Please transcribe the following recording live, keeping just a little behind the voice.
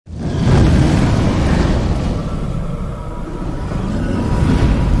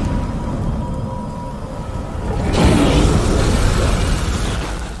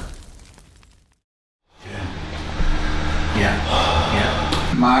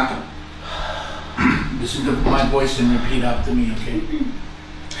Listen to my voice and repeat after me, okay?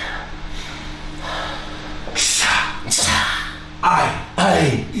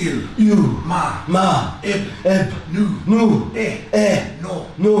 I, il, ma, eb, nu, no,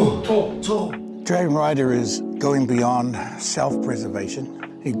 to. Dragon Rider is going beyond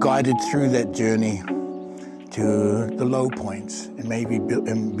self-preservation. He guided through that journey to the low points and maybe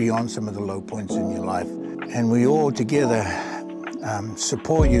beyond some of the low points in your life. And we all together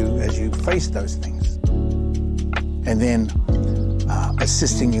support you as you face those things. And then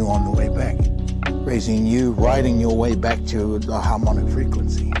assisting you on the way back, raising you, riding your way back to the harmonic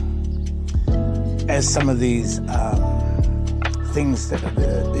frequency. As some of these things that are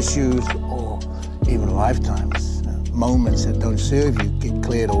the issues or even lifetimes, moments that don't serve you get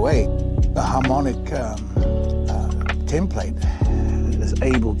cleared away, the harmonic template is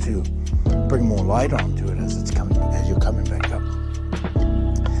able to bring more light onto it as you're coming back up.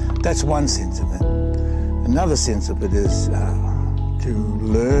 That's one sense of it. Another sense of it is to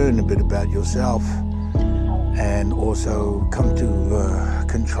learn a bit about yourself and also come to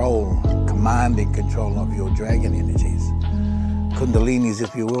commanding control of your dragon energies. Kundalinis,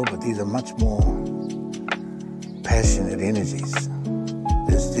 if you will, but these are much more passionate energies.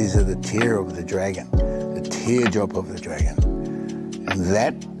 These are the tear of the dragon, the teardrop of the dragon. And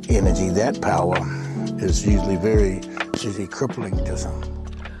that energy, that power, is usually very crippling to some.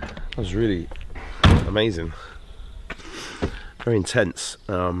 That was really amazing. Very intense.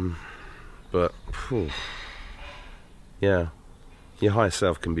 But, yeah, your higher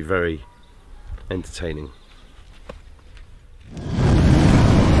self can be very entertaining.